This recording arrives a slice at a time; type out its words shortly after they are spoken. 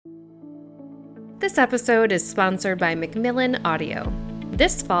This episode is sponsored by Macmillan Audio.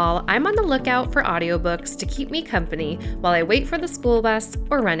 This fall, I'm on the lookout for audiobooks to keep me company while I wait for the school bus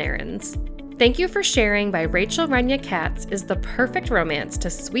or run errands. Thank You for Sharing by Rachel Runya Katz is the perfect romance to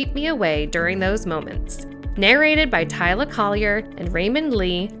sweep me away during those moments. Narrated by Tyler Collier and Raymond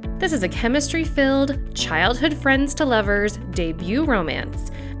Lee, this is a chemistry-filled, childhood friends to lovers debut romance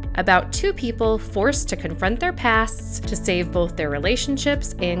about two people forced to confront their pasts to save both their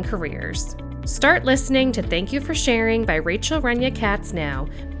relationships and careers. Start listening to Thank You for Sharing by Rachel Runya Katz now,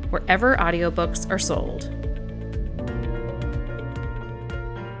 wherever audiobooks are sold.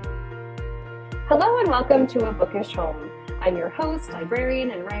 Hello and welcome to A Bookish Home. I'm your host, librarian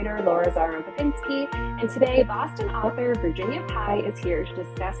and writer Laura Zaran-Popinski, and today Boston author Virginia Pye is here to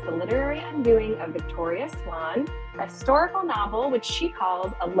discuss the literary undoing of Victoria Swan, a historical novel which she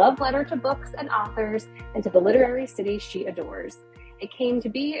calls a love letter to books and authors and to the literary city she adores. It came to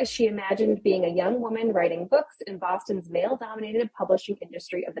be as she imagined being a young woman writing books in Boston's male-dominated publishing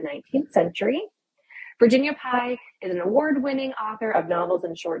industry of the 19th century. Virginia Pye is an award-winning author of novels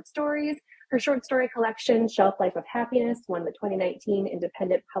and short stories. Her short story collection, Shelf Life of Happiness, won the 2019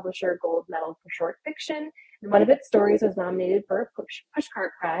 Independent Publisher Gold Medal for Short Fiction, and one of its stories was nominated for a Pushcart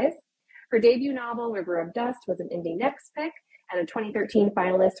Prize. Her debut novel, River of Dust, was an Indie Next pick and a 2013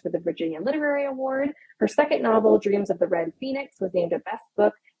 finalist for the Virginia Literary Award. Her second novel, Dreams of the Red Phoenix, was named a Best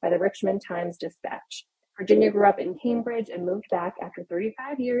Book by the Richmond Times-Dispatch. Virginia grew up in Cambridge and moved back after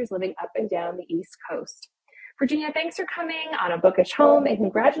 35 years living up and down the East Coast. Virginia, thanks for coming on A Bookish Home, and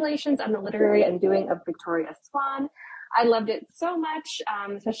congratulations on the literary undoing of Victoria Swan. I loved it so much,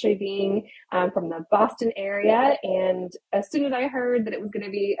 especially being from the Boston area. And as soon as I heard that it was going to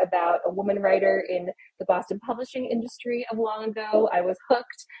be about a woman writer in the Boston publishing industry of long ago, I was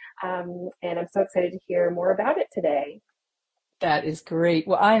hooked. And I'm so excited to hear more about it today. That is great.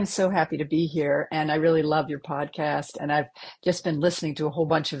 Well, I am so happy to be here, and I really love your podcast. And I've just been listening to a whole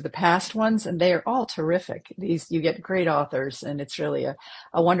bunch of the past ones, and they are all terrific. You get great authors, and it's really a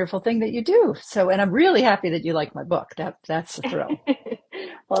wonderful thing that you do. So, and I'm really happy that you like my book. That's a thrill.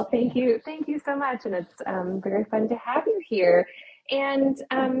 Well, thank you so much, and it's very fun to have you here. And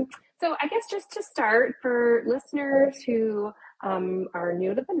so, I guess just to start, for listeners who are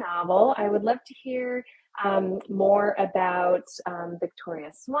new to the novel, I would love to hear more about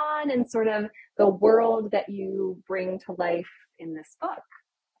Victoria Swan and sort of the world that you bring to life in this book.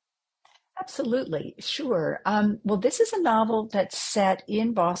 Absolutely. Sure. Well, this is a novel that's set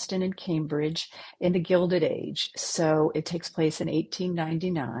in Boston and Cambridge in the Gilded Age. So it takes place in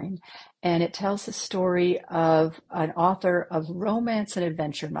 1899, and it tells the story of an author of romance and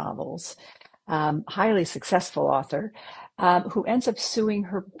adventure novels, highly successful author, who ends up suing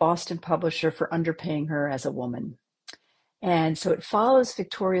her Boston publisher for underpaying her as a woman. And so it follows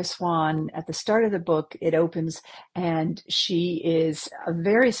Victoria Swan. At the start of the book, it opens, and she is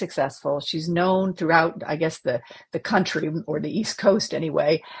very successful. She's known throughout, I guess, the country, or the East Coast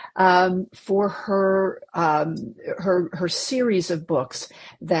anyway, for her series of books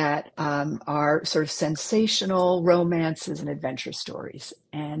that are sort of sensational romances and adventure stories.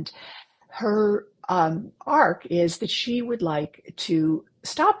 And her arc is that she would like to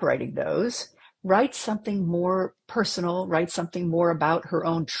stop writing those, write something more personal, write something more about her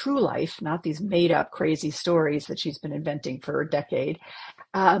own true life, not these made up crazy stories that she's been inventing for a decade.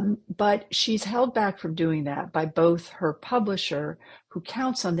 But she's held back from doing that by both her publisher, who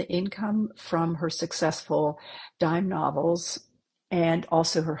counts on the income from her successful dime novels, and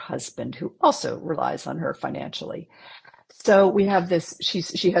also her husband, who also relies on her financially. So we have this,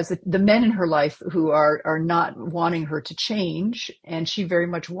 she has the men in her life who are not wanting her to change, and she very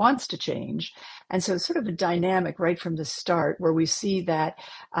much wants to change. And so it's sort of a dynamic right from the start, where we see that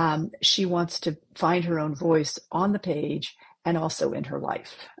she wants to find her own voice on the page and also in her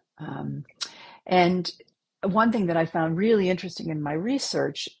life. And one thing that I found really interesting in my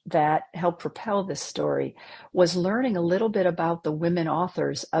research that helped propel this story was learning a little bit about the women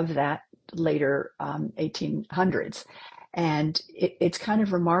authors of that later 1800s. And it's kind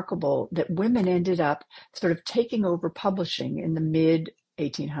of remarkable that women ended up sort of taking over publishing in the mid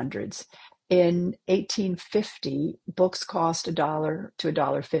 1800s. In 1850, books cost $1 to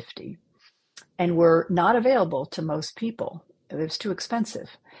 $1.50 and were not available to most people. It was too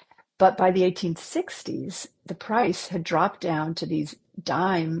expensive. But by the 1860s, the price had dropped down to these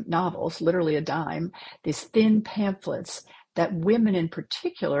dime novels, literally a dime, these thin pamphlets that women in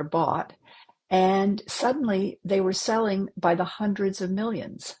particular bought. And suddenly they were selling by the hundreds of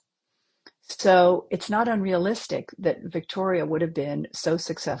millions. So it's not unrealistic that Victoria would have been so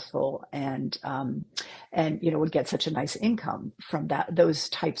successful and would get such a nice income from those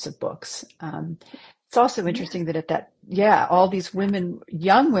types of books. It's also Yeah. interesting that yeah, all these women,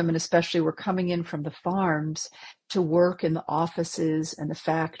 young women especially, were coming in from the farms to work in the offices and the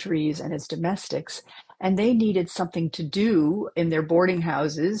factories and as domestics. And they needed something to do in their boarding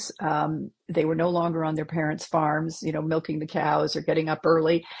houses. They were no longer on their parents' farms, milking the cows or getting up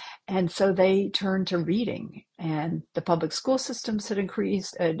early. And so they turned to reading, and the public school systems had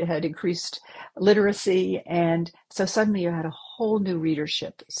increased literacy. And so suddenly you had a whole new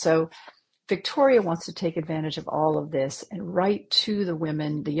readership. So Victoria wants to take advantage of all of this and write to the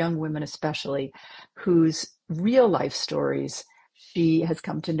women, the young women especially, whose real life stories she has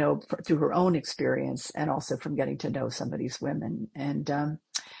come to know through her own experience and also from getting to know some of these women. And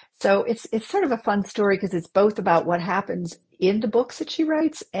so it's sort of a fun story because it's both about what happens in the books that she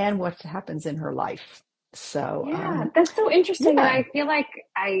writes and what happens in her life. So Yeah, that's so interesting, and yeah,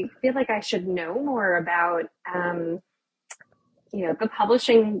 I feel like I should know more about the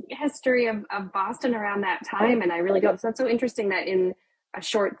publishing history of Boston around that time, and I really don't. So that's so interesting that in a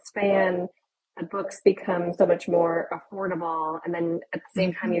short span, the books become so much more affordable, and then at the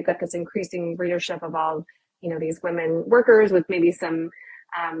same time, hmm you've got this increasing readership of all these women workers with maybe um,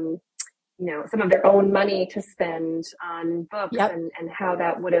 some of their own money to spend on books, yep, and how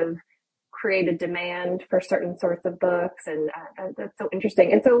that would have created demand for certain sorts of books, and that's so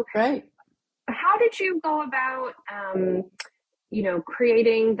interesting. And so, right. how did you go about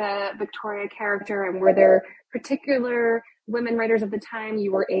creating the Victoria character, and were there particular women writers of the time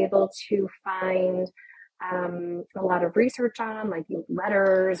you were able to find a lot of research on, like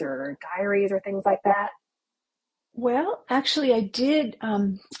letters or diaries or things like that? Well, actually, I did.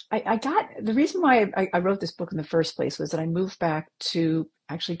 I got the reason why I wrote this book in the first place was that I moved back to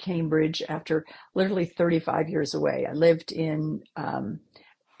actually Cambridge after literally 35 years away. I lived in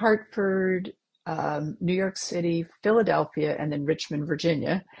Hartford, New York City, Philadelphia, and then Richmond,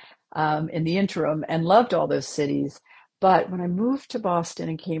 Virginia, in the interim, and loved all those cities. But when I moved to Boston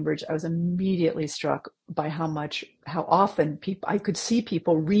and Cambridge, I was immediately struck by how often I could see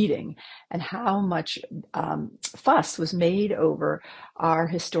people reading and how much fuss was made over our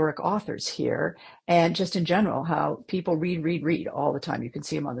historic authors here. And just in general, how people read all the time. You can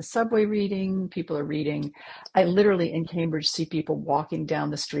see them on the subway reading, people are reading. I literally in Cambridge see people walking down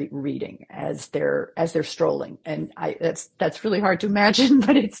the street reading as they're strolling. And that's really hard to imagine,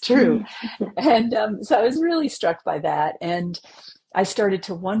 but it's true. And so I was really struck by that. And I started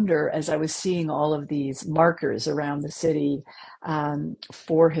to wonder as I was seeing all of these markers around the city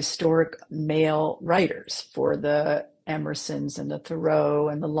for historic male writers, for the Emersons and the Thoreau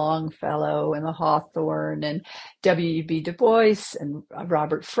and the Longfellow and the Hawthorne and W.E.B. Du Bois and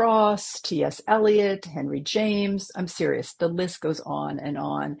Robert Frost, T.S. Eliot, Henry James. I'm serious. The list goes on and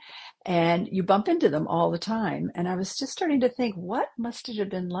on. And you bump into them all the time. And I was just starting to think, what must it have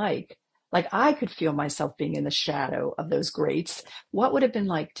been like? Like I could feel myself being in the shadow of those greats. What would it have been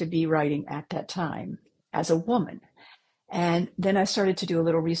like to be writing at that time as a woman? And then I started to do a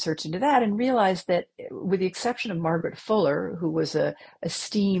little research into that and realized that, with the exception of Margaret Fuller, who was a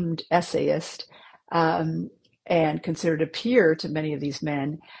esteemed essayist and considered a peer to many of these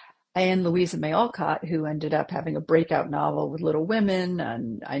men, and Louisa May Alcott, who ended up having a breakout novel with Little Women,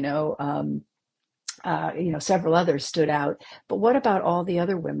 and I know several others stood out. But what about all the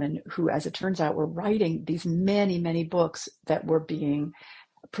other women who, as it turns out, were writing these many, many books that were being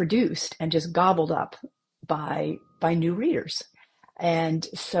produced and just gobbled up by new readers? And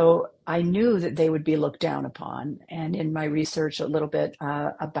so I knew that they would be looked down upon. And in my research a little bit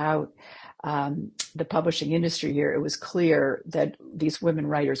about the publishing industry here, it was clear that these women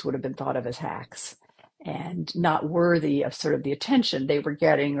writers would have been thought of as hacks and not worthy of sort of the attention they were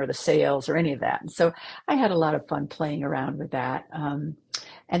getting or the sales or any of that. And so I had a lot of fun playing around with that.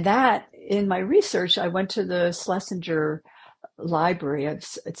 And that in my research, I went to the Schlesinger Library.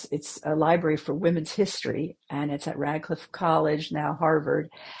 It's a library for women's history, and it's at Radcliffe College, now Harvard.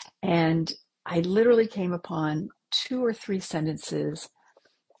 And I literally came upon two or three sentences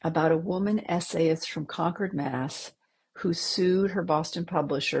about a woman essayist from Concord, Mass, who sued her Boston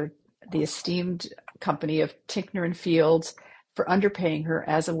publisher, the esteemed company of Tinkner and Fields, for underpaying her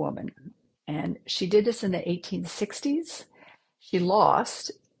as a woman. And she did this in the 1860s. She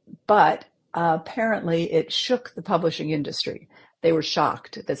lost, but apparently it shook the publishing industry. They were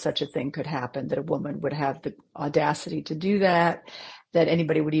shocked that such a thing could happen, that a woman would have the audacity to do that, that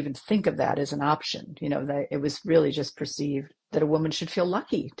anybody would even think of that as an option. That it was really just perceived that a woman should feel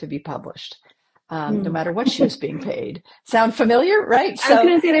lucky to be published. no Hmm. matter what she was being paid. Sound familiar? Right. I was So,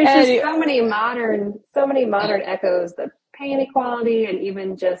 going to say there's just any, so many modern echoes, the pay inequality, and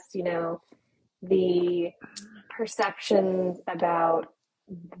even just, the perceptions about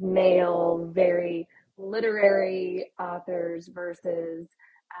male, very literary authors versus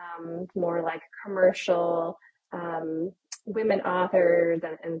more like commercial um, women authors,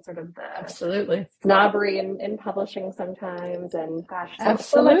 and sort of the absolutely. snobbery in publishing sometimes. And gosh,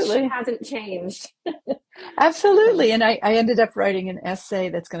 so much Absolutely. hasn't changed. Absolutely. And I ended up writing an essay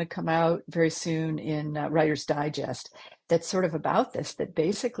that's going to come out very soon in Writer's Digest that's sort of about this, that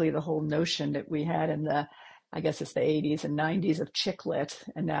basically the whole notion that we had in the, I guess it's the 80s and 90s of chick lit,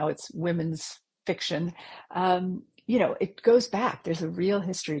 and now it's women's fiction. It goes back. There's a real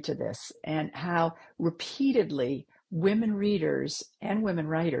history to this, and how repeatedly women readers and women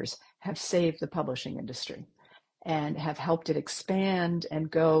writers have saved the publishing industry and have helped it expand and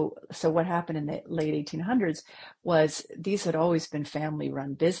go. So what happened in the late 1800s was these had always been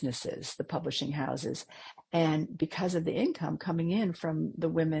family-run businesses, the publishing houses. And because of the income coming in from the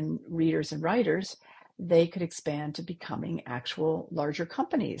women readers and writers, they could expand to becoming actual larger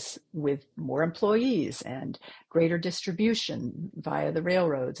companies with more employees and greater distribution via the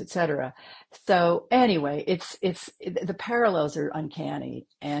railroads, et cetera. So anyway, the parallels are uncanny.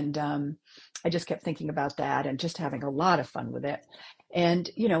 And I just kept thinking about that and just having a lot of fun with it. And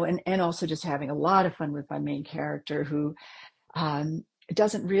also just having a lot of fun with my main character, who um, she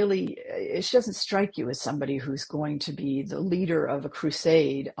doesn't strike you as somebody who's going to be the leader of a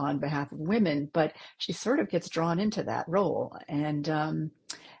crusade on behalf of women, but she sort of gets drawn into that role. And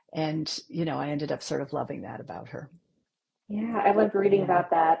I ended up sort of loving that about her. Yeah, I loved reading Yeah. about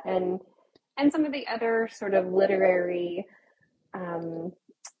that, and some of the other sort of literary um,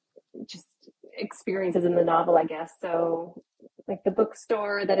 just experiences in the novel, I guess. So, like the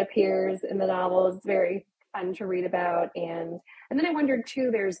bookstore that appears in the novel is very fun to read about, and then I wondered too.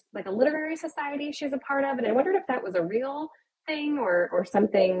 There's like a literary society she's a part of, and I wondered if that was a real thing or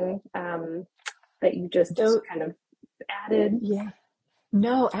something that you just So, kind of added. yeah.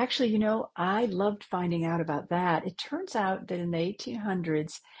 No, actually, I loved finding out about that. It turns out that in the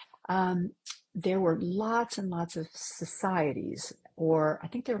 1800s, um, there were lots and lots of societies, or I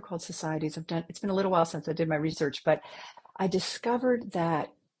think they were called societies. It's been a little while since I did my research, but I discovered that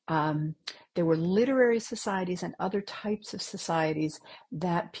there were literary societies and other types of societies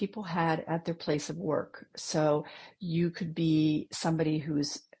that people had at their place of work. So you could be somebody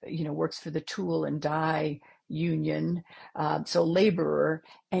who's, works for the tool and die union, so laborer,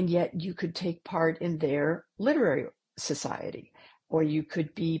 and yet you could take part in their literary society. Or you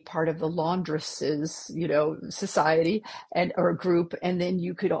could be part of the laundresses, society or group, and then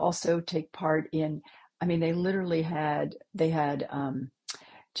you could also take part in. I mean, they had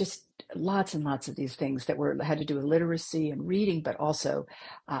just lots and lots of these things that had to do with literacy and reading, but also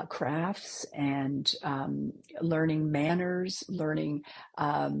crafts and learning manners, learning.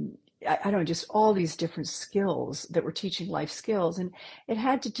 I don't know, just all these different skills that were teaching life skills. And it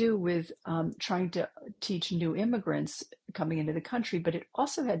had to do with trying to teach new immigrants coming into the country, but it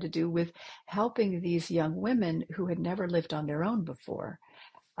also had to do with helping these young women who had never lived on their own before.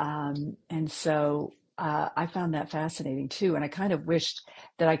 And so I found that fascinating too. And I kind of wished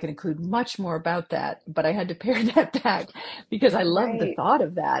that I could include much more about that, but I had to pare that back because I love the Right. thought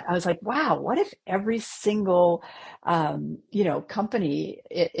of that. I was like, wow, what if every single, company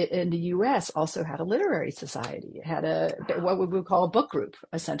in the US also had a literary society? It had what we would call a book group,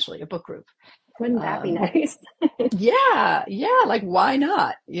 essentially a book group. Wouldn't that be Um, nice? yeah, yeah, like why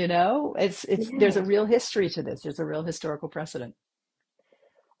not? There's Yeah. a real history to this. There's a real historical precedent.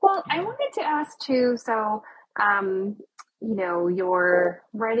 Well, I Yeah. wanted to ask too. So, um, you're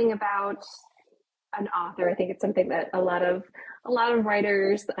writing about an author. I think it's something that a lot of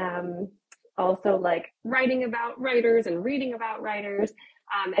writers also like writing about writers and reading about writers.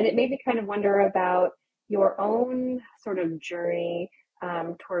 And it made me kind of wonder about your own sort of journey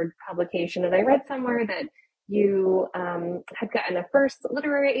toward publication. And I read somewhere that you had gotten a first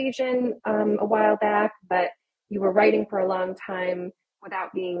literary agent a while back, but you were writing for a long time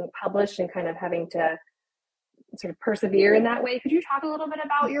without being published and kind of having to sort of persevere in that way. Could you talk a little bit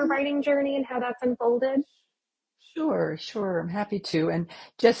about your writing journey and how that's unfolded? Sure, sure. I'm happy to. And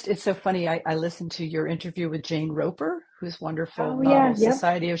it's so funny. I listened to your interview with Jane Roper, whose wonderful Oh yeah, novel, yep.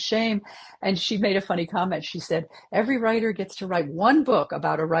 Society of Shame. And she made a funny comment. She said, every writer gets to write one book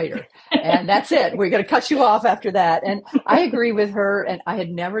about a writer. And that's it. We're going to cut you off after that. And I agree with her. And I had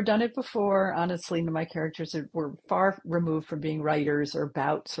never done it before. Honestly, my characters were far removed from being writers or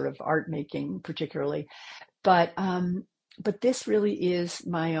about sort of art making, particularly. But this really is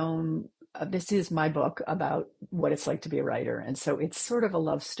my own this is my book about what it's like to be a writer. And so it's sort of a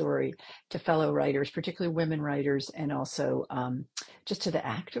love story to fellow writers, particularly women writers, and also just to the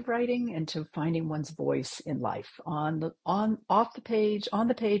act of writing and to finding one's voice in life off the page, on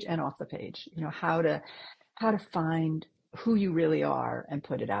the page and off the page, how to find who you really are and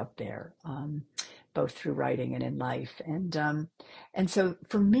put it out there, both through writing and in life. And so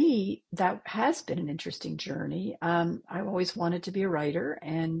for me, that has been an interesting journey. I always wanted to be a writer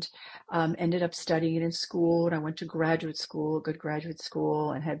and ended up studying it in school. And I went to graduate school, a good graduate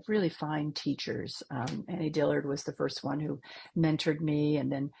school, and had really fine teachers. Annie Dillard was the first one who mentored me, and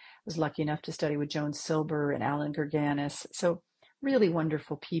then was lucky enough to study with Joan Silber and Alan Gerganis. So really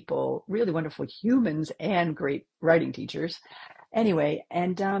wonderful people, really wonderful humans, and great writing teachers. Anyway,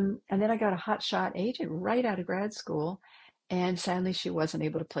 and then I got a hotshot agent right out of grad school, and sadly, she wasn't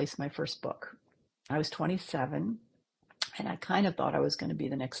able to place my first book. I was 27, and I kind of thought I was going to be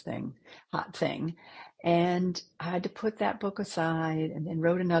the next hot thing, and I had to put that book aside, and then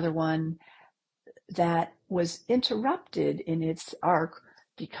wrote another one that was interrupted in its arc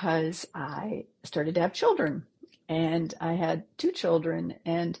because I started to have children. And I had two children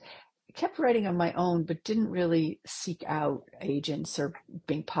and kept writing on my own, but didn't really seek out agents or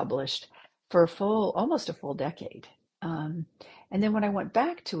being published for almost a full decade. And then when I went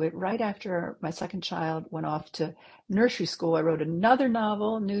back to it, right after my second child went off to nursery school, I wrote another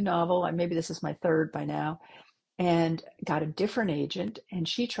new novel. Maybe this is my third by now, and got a different agent, and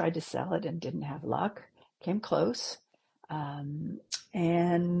she tried to sell it and didn't have luck, came close.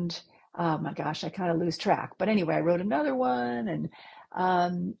 And oh my gosh, I kind of lose track. But anyway, I wrote another one,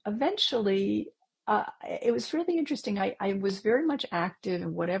 and eventually it was really interesting. I was very much active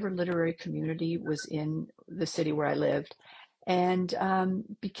in whatever literary community was in the city where I lived, and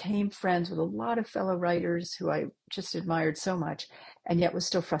became friends with a lot of fellow writers who I just admired so much, and yet was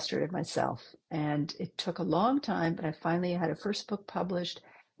still frustrated myself. And it took a long time, but I finally had a first book published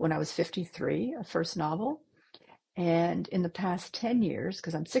when I was 53, a first novel. And in the past 10 years,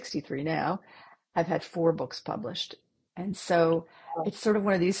 because I'm 63 now, I've had 4 books published. And so it's sort of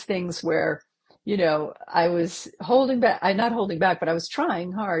one of these things where, I was holding back, I'm not holding back, but I was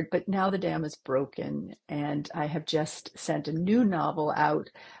trying hard, but now the dam is broken. And I have just sent a new novel out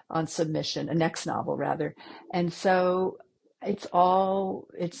on submission, a next novel rather. And so it's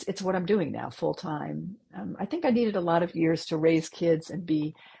what I'm doing now full time. I think I needed a lot of years to raise kids and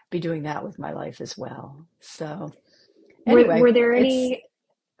be doing that with my life as well. So anyway, were there any,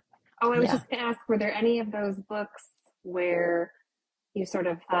 I was yeah. just going to ask, were there any of those books where you sort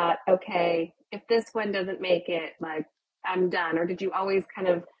of thought, okay, if this one doesn't make it, like, I'm done? Or did you always kind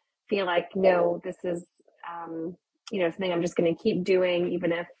of feel like, no, this is, something I'm just going to keep doing,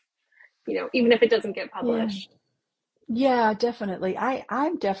 even if it doesn't get Yeah. published? Yeah, definitely.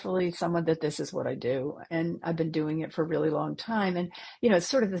 I'm definitely someone that this is what I do, and I've been doing it for a really long time. And it's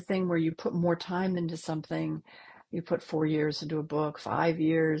sort of the thing where you put more time into something. You put 4 years into a book, 5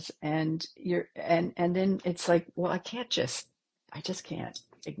 years, and and then it's like, well, I just can't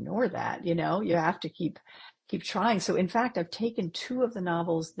ignore that. You have to keep trying. So in fact, I've taken 2 of the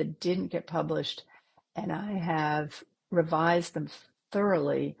novels that didn't get published, and I have revised them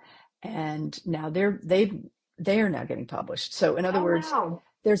thoroughly, and now they are now getting published. So in other Oh, words, wow.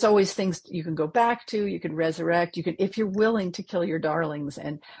 there's always things you can go back to, you can resurrect, if you're willing to kill your darlings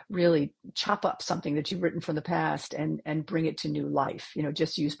and really chop up something that you've written from the past and bring it to new life,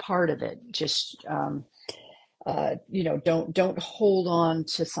 just use part of it. Just, don't hold on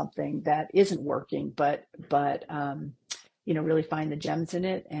to something that isn't working, but really find the gems in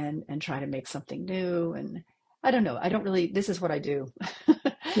it and try to make something new. And I don't know. This is what I do.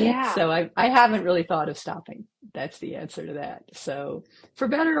 Yeah. So I haven't really thought of stopping. That's the answer to that. So for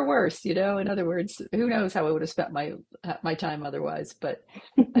better or worse, in other words, who knows how I would have spent my time otherwise, but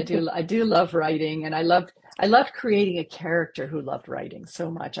I do love writing, and I loved creating a character who loved writing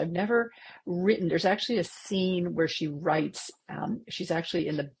so much. I've never written. There's actually a scene where she writes. She's actually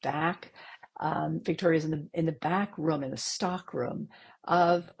in the back. Victoria's in the back room, in the stock room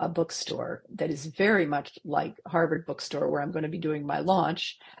of a bookstore that is very much like Harvard Bookstore, where I'm going to be doing my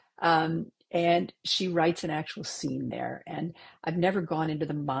launch. And she writes an actual scene there. And I've never gone into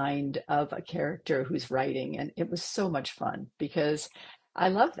the mind of a character who's writing. And it was so much fun because I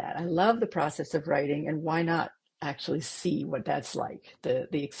love that. I love the process of writing. And why not actually see what that's like,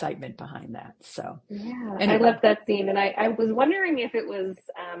 the excitement behind that. So Yeah, I anyway. love that scene. And I was wondering if it was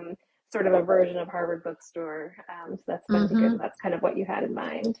sort of a version of Harvard Bookstore. So that's going to be good. Hmm. That's kind of what you had in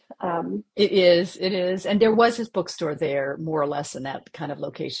mind. It is. And there was this bookstore there, more or less in that kind of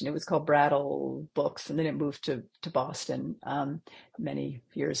location. It was called Brattle Books, and then it moved to Boston many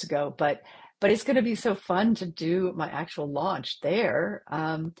years ago. But it's going to be so fun to do my actual launch there.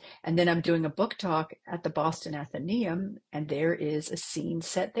 And then I'm doing a book talk at the Boston Athenaeum, and there is a scene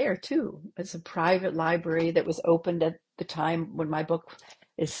set there too. It's a private library that was opened at the time when my book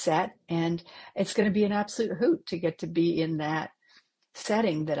is set, and it's going to be an absolute hoot to get to be in that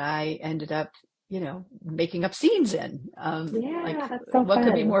setting that I ended up, making up scenes in. Like, Yeah, that's so what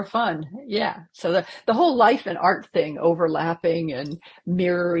could be fun. more fun? Yeah. So the whole life and art thing overlapping and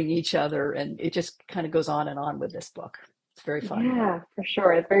mirroring each other, and it just kind of goes on and on with this book. It's very fun. Yeah, for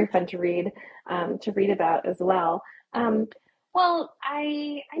sure. It's very fun to read about as well. Um, well,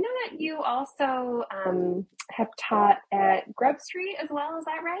 I know that you also have taught at Grub Street as well. Is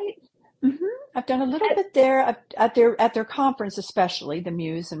that right? Hmm. I've done a little bit there at their conference, especially the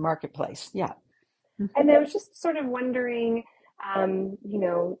Muse and Marketplace. Yeah. And I was just sort of wondering, you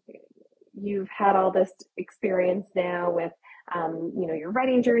know, you've had all this experience now with, your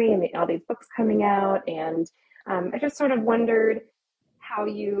writing journey and all these books coming out. And I just sort of wondered how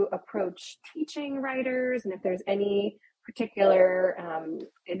you approach teaching writers and if there's any particular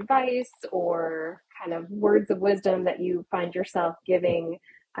advice or kind of words of wisdom that you find yourself giving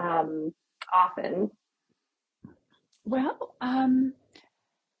often. Well,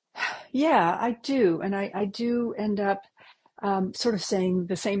 yeah, I do. And I do end up sort of saying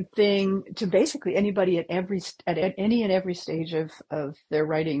the same thing to basically anybody at any and every stage of their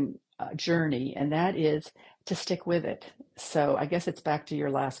writing journey, and that is to stick with it. So I guess it's back to your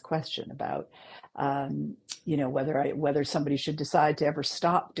last question about whether somebody should decide to ever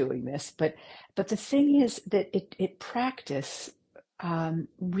stop doing this. But the thing is that it practice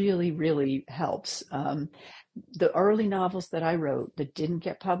really really helps. The early novels that I wrote that didn't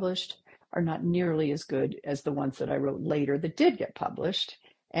get published are not nearly as good as the ones that I wrote later that did get published,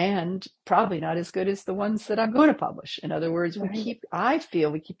 and probably not as good as the ones that I'm going to publish. In other words, Right. I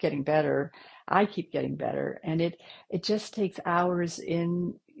feel we keep getting better. I keep getting better. And it just takes hours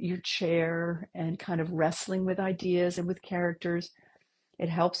in your chair and kind of wrestling with ideas and with characters. It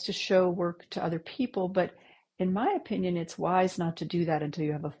helps to show work to other people, but in my opinion, it's wise not to do that until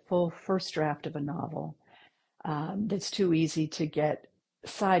you have a full first draft of a novel. That's too easy to get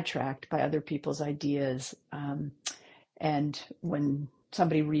sidetracked by other people's ideas. And when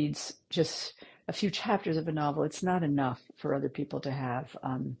somebody reads just a few chapters of a novel, it's not enough for other people to have,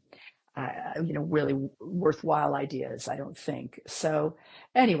 really worthwhile ideas, I don't think. So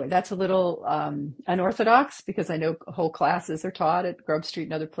anyway, that's a little unorthodox because I know whole classes are taught at Grub Street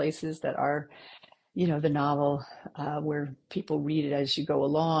and other places that are the novel where people read it as you go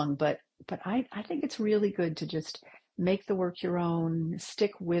along. But I think it's really good to just make the work your own,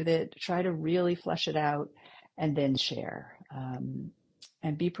 stick with it, try to really flesh it out, and then share.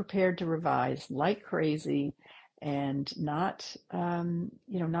 And be prepared to revise like crazy, and not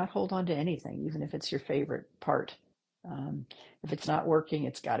hold on to anything, even if it's your favorite part. If it's not working,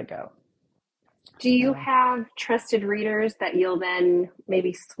 it's got to go. Do you So have trusted readers that you'll then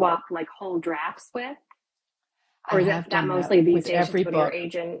maybe swap like whole drafts with? I Or is have it that done that mostly these with days just every go to your book.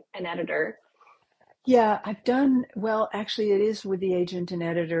 agent and editor? Yeah, I've done, well, actually, it is with the agent and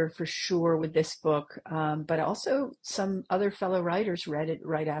editor for sure with this book. But also some other fellow writers read it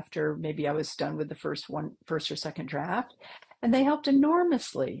right after maybe I was done with the first or second draft, and they helped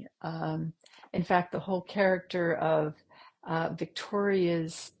enormously. In fact, the whole character of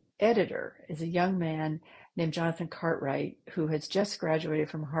Victoria's editor is a young man named Jonathan Cartwright, who has just graduated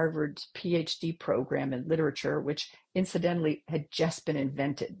from Harvard's PhD program in literature, which incidentally had just been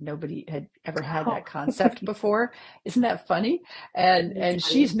invented. Nobody had ever had Oh, that concept before. Isn't that funny? And it is and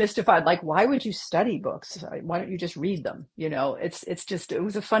funny. she's mystified, like, why would you study books? Why don't you just read them? It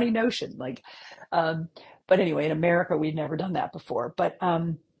was a funny notion. Um, but anyway, in America, we'd never done that before. But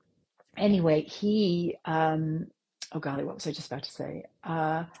anyway, oh golly, what was I just about to say?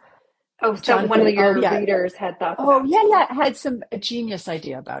 Oh, so one of Jonathan, oh your yeah, readers had thoughts oh about yeah, him. yeah, had some a genius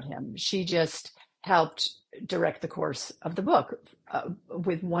idea about him. She just helped direct the course of the book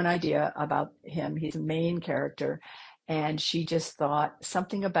with one idea about him. He's a main character, and she just thought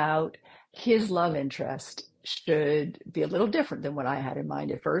something about his love interest should be a little different than what I had in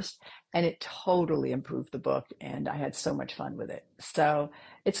mind at first, and it totally improved the book, and I had so much fun with it. So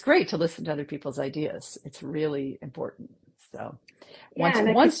it's great to listen to other people's ideas. It's really important. So Yeah, once and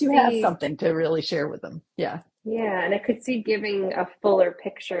I could once you have see, something to really share with them, yeah. yeah, and I could see giving a fuller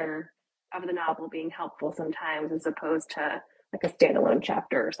picture of the novel being helpful sometimes as opposed to like a standalone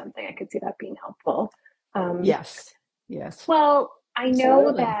chapter or something. I could see that being helpful. Um, Yes, yes, well, I know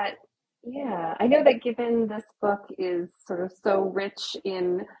absolutely. that, yeah, I know that given this book is sort of so rich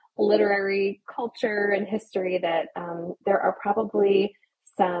in literary culture and history that there are probably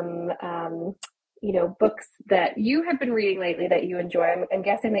some, books that you have been reading lately that you enjoy. I'm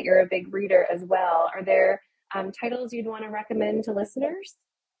guessing that you're a big reader as well. Are there titles you'd want to recommend to listeners?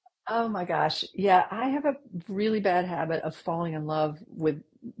 Oh my gosh. Yeah, I have a really bad habit of falling in love with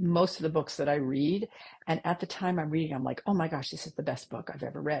most of the books that I read. And at the time I'm reading, I'm like, oh my gosh, this is the best book I've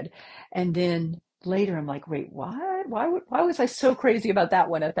ever read. And then later I'm like, wait, what? Why was I so crazy about that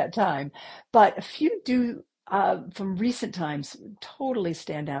one at that time? But a few do from recent times totally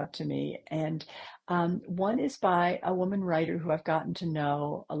stand out to me. And one is by a woman writer who I've gotten to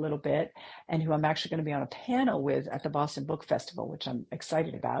know a little bit and who I'm actually going to be on a panel with at the Boston Book Festival, which I'm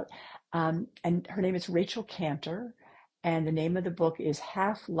excited about. And her name is Rachel Cantor, and the name of the book is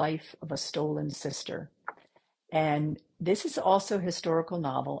Half Life of a Stolen Sister. And this is also a historical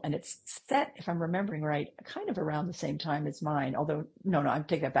novel, and it's set, if I'm remembering right, kind of around the same time as mine. Although, no, I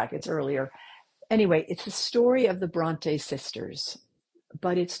take that back. It's earlier. Anyway, it's the story of the Bronte sisters,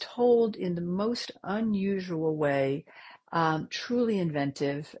 but it's told in the most unusual way, truly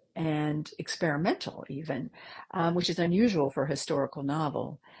inventive and experimental, even, which is unusual for a historical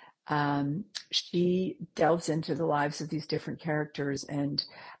novel. She delves into the lives of these different characters, and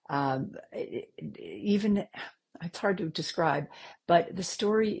even it's hard to describe, but the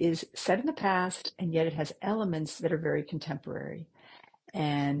story is set in the past, and yet it has elements that are very contemporary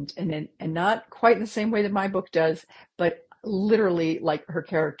and not quite in the same way that my book does, but literally like her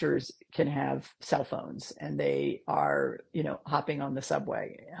characters can have cell phones and they are, hopping on the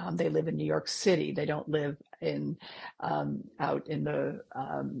subway. They live in New York City. They don't live in out in the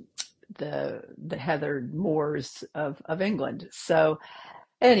heathered moors of England. So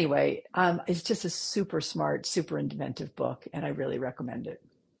anyway, it's just a super smart, super inventive book, and I really recommend it.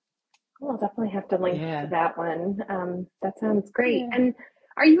 I'll definitely have to link to Yeah, that one. That sounds great. yeah. And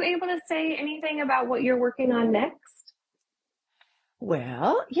are you able to say anything about what you're working on next?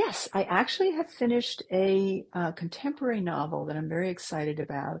 Well, yes, I actually have finished a contemporary novel that I'm very excited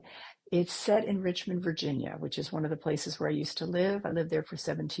about. It's set in Richmond, Virginia, which is one of the places where I used to live. I lived there for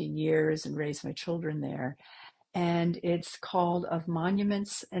 17 years and raised my children there. And it's called Of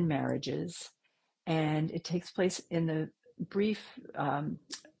Monuments and Marriages. And it takes place in the brief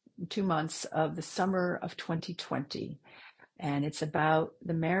 2 months of the summer of 2020. And it's about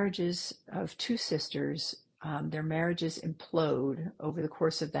the marriages of two sisters. Their marriages implode over the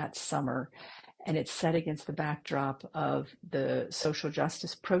course of that summer, and it's set against the backdrop of the social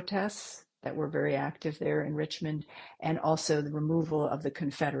justice protests that were very active there in Richmond, and also the removal of the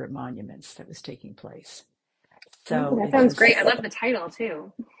Confederate monuments that was taking place. Oh, So that it's sounds great. I this. love the title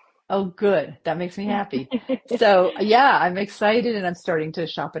too. Oh, good. That makes me happy. So yeah, I'm excited, and I'm starting to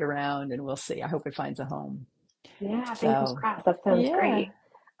shop it around, and we'll see. I hope it finds a home. Yeah, fingers So crossed. That sounds yeah. great.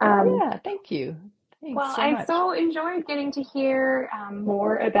 Um, Yeah, thank you. Thanks well, so I've much. so enjoyed getting to hear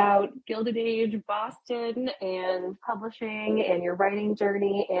more about Gilded Age Boston and publishing and your writing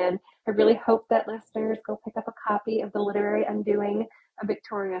journey. And I really hope that listeners go pick up a copy of The Literary Undoing of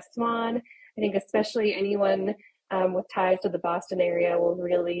Victoria Swan. I think especially anyone with ties to the Boston area will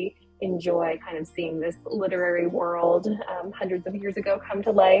really enjoy kind of seeing this literary world hundreds of years ago come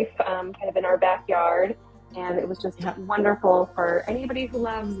to life, kind of in our backyard. And it was just Yeah, wonderful for anybody who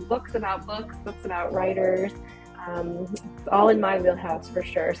loves books about writers. It's all in my wheelhouse for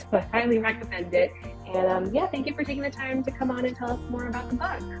sure. So I highly recommend it. And yeah, thank you for taking the time to come on and tell us more about the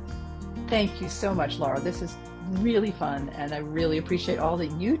book. thank you so much, Laura. This is really fun, and I really appreciate all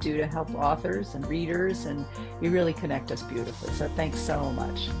that you do to help authors and readers, and you really connect us beautifully. So thanks so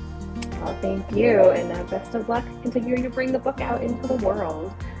much. Well, thank you. And best of luck continuing to bring the book out into the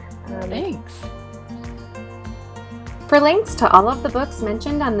world. Um, Thanks. For links to all of the books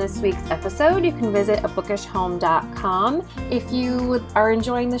mentioned on this week's episode, you can visit abookishhome.com. If you are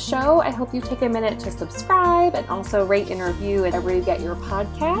enjoying the show, I hope you take a minute to subscribe and also rate and review wherever you get your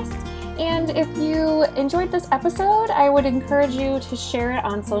podcasts. And if you enjoyed this episode, I would encourage you to share it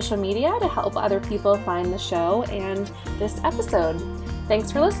on social media to help other people find the show and this episode.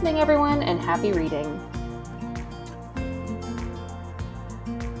 Thanks for listening, everyone, and happy reading.